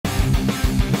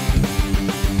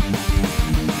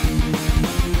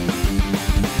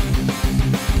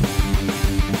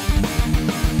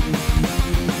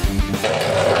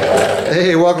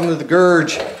Hey, welcome to the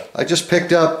Gurge. I just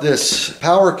picked up this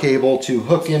power cable to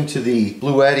hook into the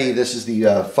Bluetti. This is the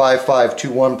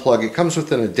 5521 plug. It comes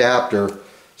with an adapter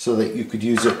so that you could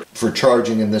use it for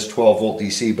charging in this 12 volt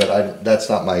DC, but that's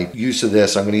not my use of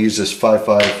this. I'm going to use this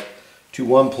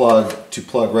 5521 plug to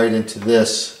plug right into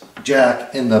this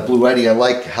jack in the Bluetti. I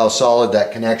like how solid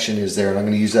that connection is there, and I'm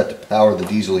going to use that to power the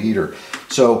diesel heater.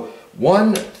 So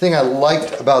one thing I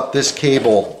liked about this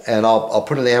cable, and I'll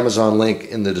put an Amazon link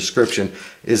in the description,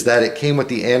 is that it came with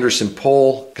the Anderson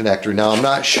pole connector. Now I'm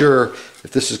not sure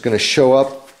if this is going to show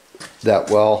up that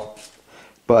well,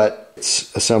 but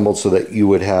it's assembled so that you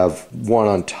would have one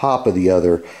on top of the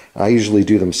other. I usually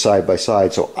do them side by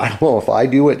side, so I don't know if I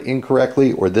do it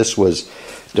incorrectly or this was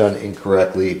done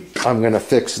incorrectly. I'm going to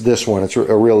fix this one. It's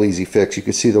a real easy fix. You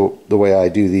can see the way I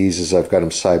do these is I've got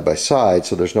them side by side,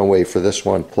 so there's no way for this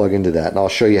one to plug into that. And I'll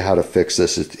show you how to fix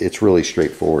this. It's really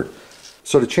straightforward.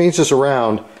 So to change this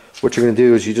around, what you're going to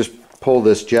do is you just pull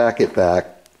this jacket back,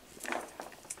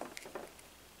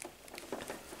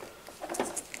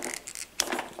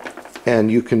 and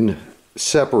you can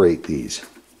separate these.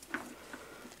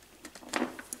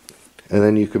 And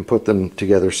then you can put them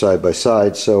together side by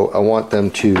side. So I want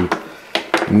them to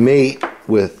mate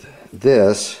with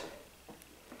this.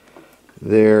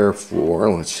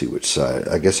 Therefore, let's see which side.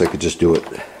 I guess I could just do it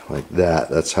like that.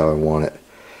 That's how I want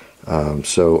it.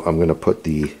 So I'm going to put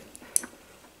the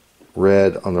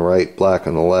red on the right, black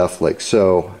on the left, like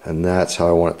so. And that's how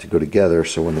I want it to go together.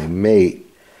 So when they mate,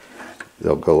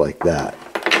 they'll go like that.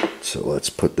 So let's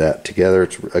put that together.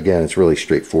 Again, it's really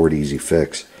straightforward, easy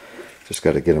fix. Just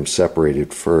got to get them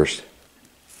separated first.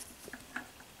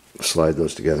 Slide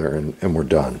those together and we're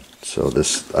done. So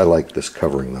this, I like this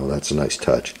covering though. That's a nice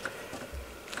touch.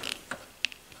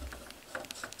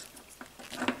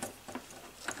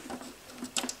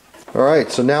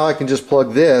 Alright, so now I can just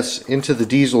plug this into the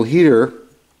diesel heater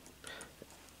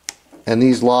and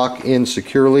these lock in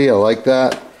securely. I like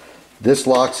that. This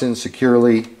locks in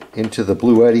securely into the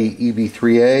Bluetti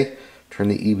EB3A. Turn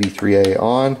the EB3A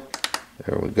on.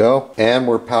 There we go. And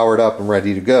we're powered up and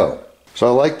ready to go. So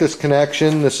I like this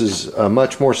connection. This is a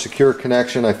much more secure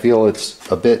connection. I feel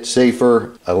it's a bit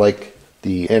safer. I like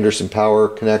the Anderson power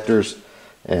connectors.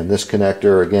 And this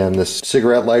connector, again, this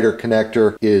cigarette lighter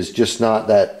connector is just not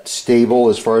that stable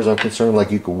as far as I'm concerned.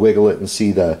 Like you could wiggle it and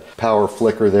see the power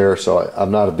flicker there. So I'm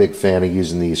not a big fan of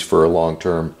using these for a long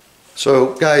term.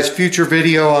 So guys, future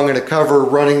video I'm going to cover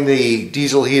running the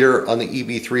diesel heater on the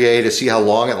EB3A to see how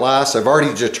long it lasts. I've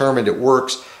already determined it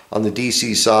works on the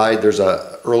DC side. There's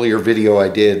a earlier video I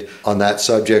did on that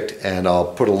subject, and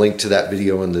I'll put a link to that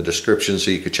video in the description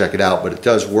so you can check it out. But it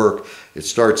does work. It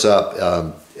starts up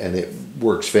and it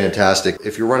works fantastic.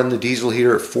 If you're running the diesel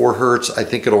heater at 4 Hertz, I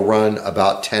think it'll run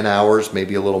about 10 hours,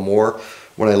 maybe a little more.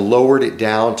 When I lowered it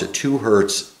down to 2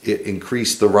 Hertz, it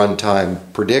increased the runtime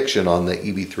prediction on the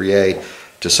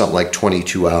EB3A to something like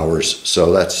 22 hours.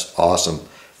 So that's awesome.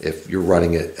 If you're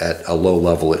running it at a low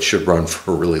level, it should run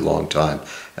for a really long time.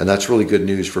 And that's really good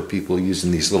news for people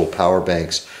using these little power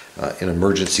banks in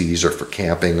emergencies or for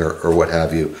camping or what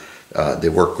have you. They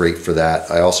work great for that.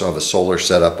 I also have a solar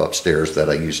setup upstairs that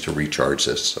I use to recharge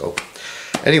this. So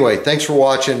anyway, thanks for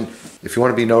watching. If you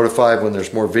want to be notified when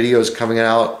there's more videos coming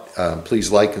out,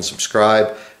 please like and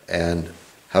subscribe, and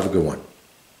have a good one.